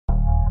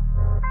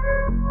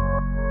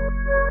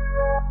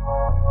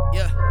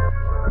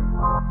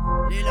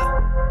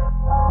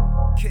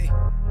Okay.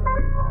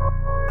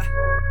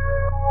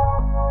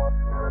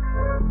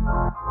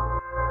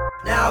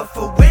 Now if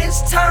a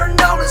wind's turn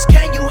on us,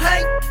 can you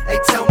hang? Hey,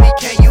 tell me,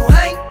 can you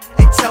hang?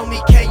 Hey, tell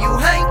me, can you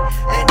hang?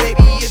 And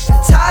baby, if the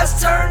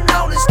tides turn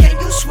on us, can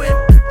you swim?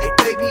 Hey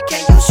baby,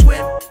 can you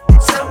swim? Hey,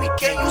 tell me,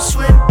 can you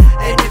swim?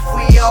 And if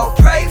we all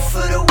pray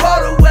for the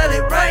water, will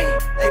it rain?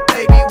 Hey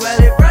baby, will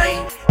it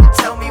rain? Hey,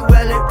 tell me, will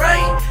it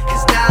rain?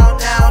 Cause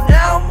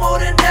now, more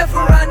than ever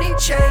I need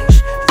change.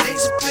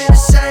 Things have been the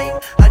same,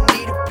 I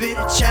need a bit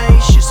of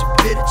change, just a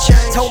bit of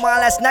change. Told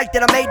mine last night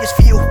that I made this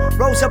for you.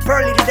 Rose up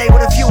early today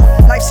with a view.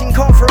 Life seemed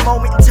calm for a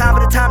moment, and time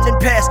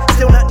didn't pass.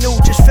 Still nothing new,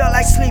 just felt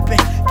like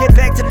sleeping. Get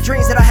back to the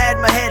dreams that I had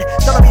in my head.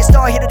 Thought I'd be a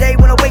star here today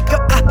when I wake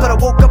up, but I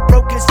woke up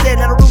broken instead.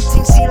 Now the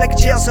routine seemed like a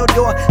jail cell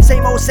door.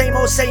 Same old,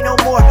 say no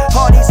more.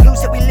 All these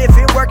loose that we live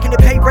in, working to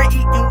pay rent,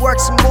 eating, work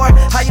some more.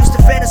 I used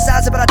to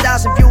fantasize about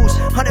 1,000 views,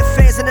 100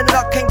 fans, and then the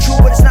luck came true.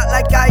 But it's not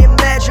like I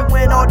imagined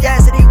when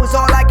audacity was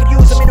all I could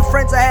use. I mean, the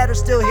friends I had are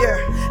still here.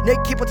 They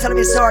keep on telling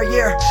me it's our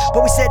year,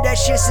 but we said that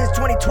shit since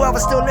 2012. I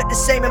still look the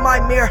same in my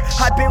mirror.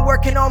 I've been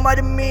working on my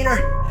demeanor,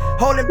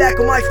 holding back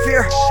on my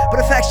fear. But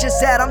the fact's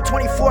just that I'm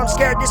 24, I'm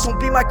scared this won't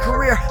be my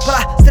career.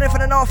 But I stand in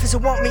front of an office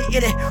and want me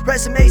in it.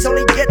 Resumes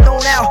only get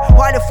thrown out.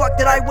 Why the fuck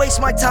did I waste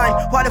my time?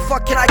 Why the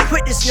fuck can I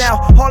quit this now?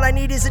 All I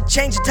need is a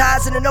change of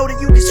tides and to know that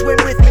you can swim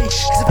with me.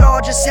 Cause if it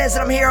all just says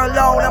that I'm here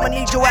alone, I'ma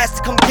need your ass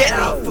to come get me.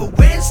 Now if the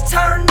winds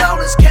turn on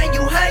us, can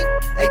you hang?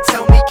 Hey,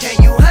 tell me,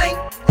 can you hang?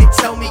 Hey,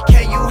 tell me,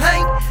 can you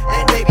hang?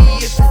 And baby,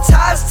 if the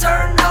tides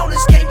turn on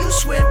us, can you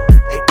swim?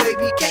 Hey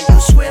baby, can you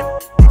swim?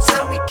 Hey,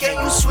 tell me, can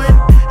you swim?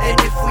 And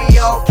if we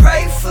all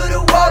pray for the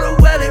water,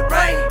 will it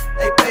rain?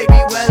 Hey baby,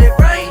 will it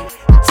rain?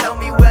 Hey, tell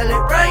me, will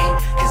it rain?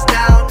 Cause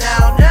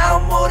now,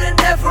 more than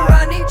ever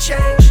I need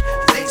change.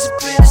 Things have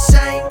been the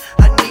same,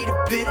 I need a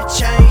bit of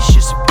change,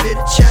 just a bit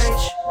of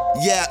change.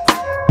 Yeah,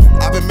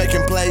 I've been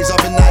making plays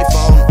off an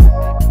iPhone.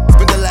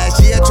 Spent the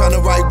last year trying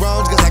to right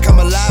wrongs, cause I come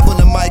alive when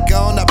the mic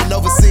on. I've been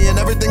overseeing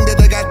everything that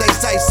they got they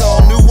sights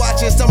on. New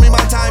watches, tell me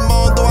my time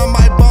on, though I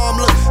might bomb.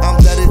 Look, I'm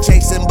steady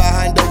chasing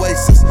behind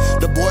Oasis.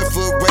 The boy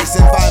foot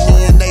racing, find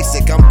me an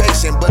ASIC. I'm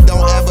patient, but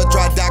don't ever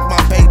try dock my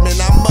pavement.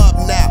 I'm up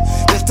now,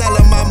 just tell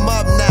him I'm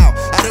up now.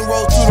 I done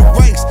rolled through the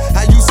ranks,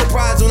 how you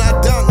surprised when I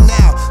dunk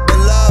now? The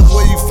love,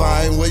 where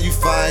you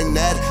find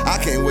that? I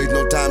can't waste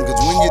no time, cause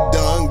when you're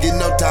done, get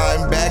no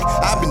time back.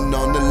 I've been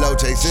on the low,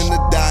 chasing the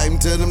dime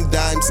till them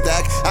dimes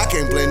stack. I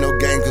can't play no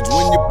game, cause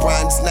when you're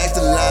prime, snatch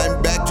the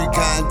line back, three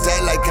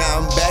contact like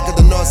I'm back at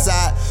the north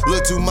side.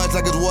 Look too much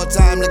like it's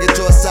wartime, look at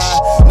your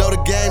side. Know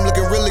the game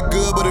looking really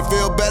good, but it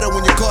feel better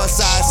when you're court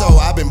side. So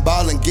I've been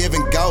ballin', give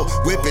and go,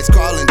 whippets,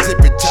 crawling,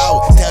 tippy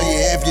toe. Tell you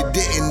if you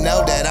didn't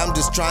know that I'm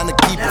just trying to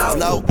keep it Now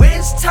flow. if the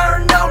winds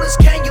turn on us,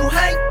 can you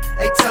hang?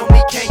 Hey, tell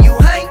me, can you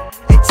hang?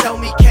 Hey, tell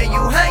me, can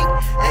you hang?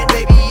 And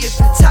baby, if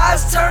the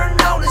tides turn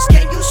on us,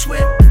 can you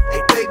swim?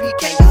 Hey baby,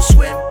 can you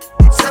swim?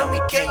 Hey, tell me,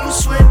 can you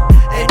swim?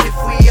 And if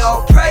we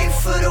all pray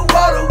for the